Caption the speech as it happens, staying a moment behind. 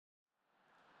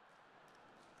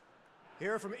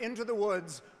Here from Into the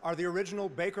Woods are the original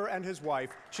Baker and his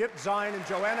wife, Chip Zien and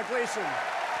Joanna Gleason.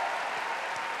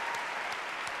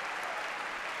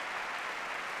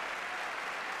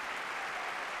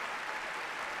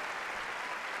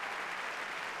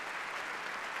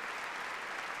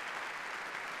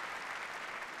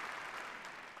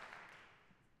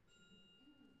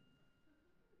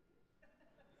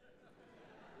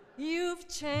 You've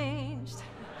changed,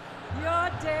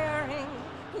 you're daring,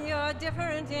 you're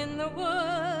different in the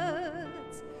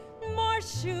woods. More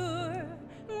sure,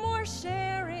 more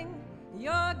sharing,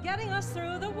 you're getting us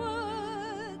through the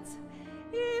woods.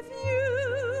 If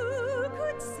you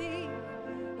could see,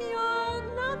 you're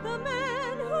not the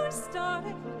man who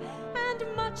started,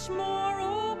 and much more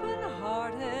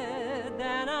open-hearted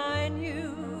than I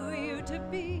knew you to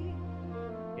be.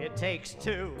 It takes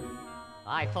two.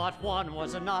 I thought one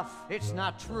was enough, it's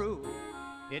not true.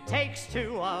 It takes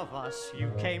two of us, you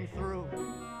came through.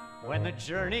 When the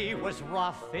journey was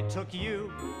rough, it took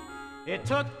you. It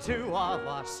took two of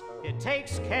us, it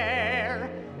takes care.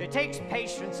 It takes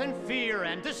patience and fear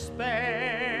and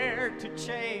despair to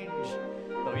change.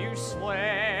 Though you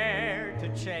swear to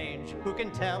change, who can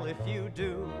tell if you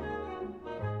do?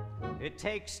 It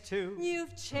takes two.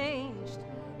 You've changed,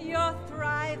 you're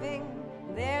thriving.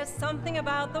 There's something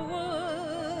about the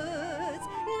woods,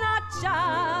 not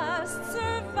just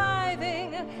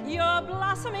surviving, you're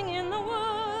blossoming in the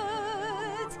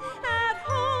woods. At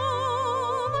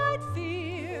home, I'd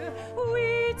fear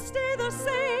we'd stay the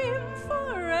same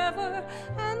forever,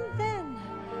 and then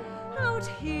out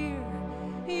here,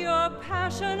 you're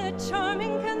passionate,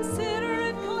 charming,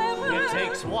 considerate, clever. It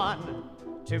takes one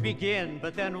to begin,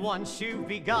 but then once you've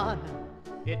begun,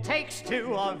 it takes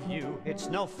two of you, it's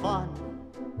no fun.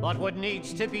 But what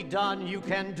needs to be done, you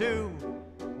can do.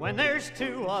 When there's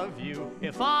two of you,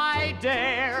 if I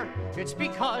dare, it's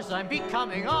because I'm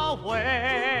becoming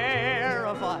aware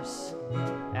of us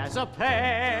as a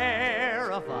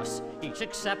pair of us, each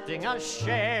accepting a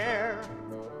share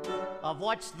of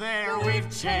what's there. We've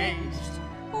changed,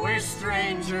 we're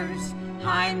strangers,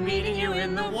 I'm meeting you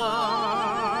in the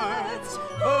woods.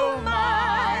 Who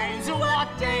minds what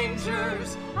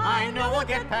dangers? I know we'll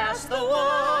get past the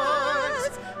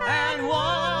woods. And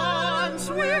once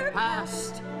we're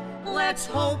past, let's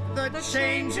hope the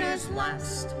changes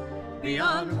last.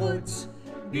 Beyond woods,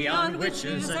 beyond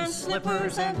witches and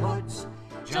slippers and hoods,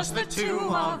 just the two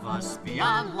of us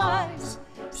beyond lies,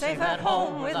 safe at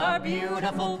home with our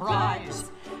beautiful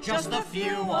prize. Just the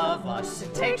few of us,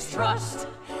 it takes trust.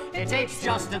 It takes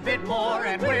just a bit more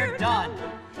and we're done.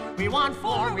 We want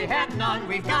four, we had none,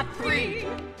 we've got three.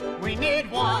 We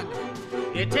need one,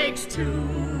 it takes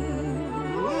two.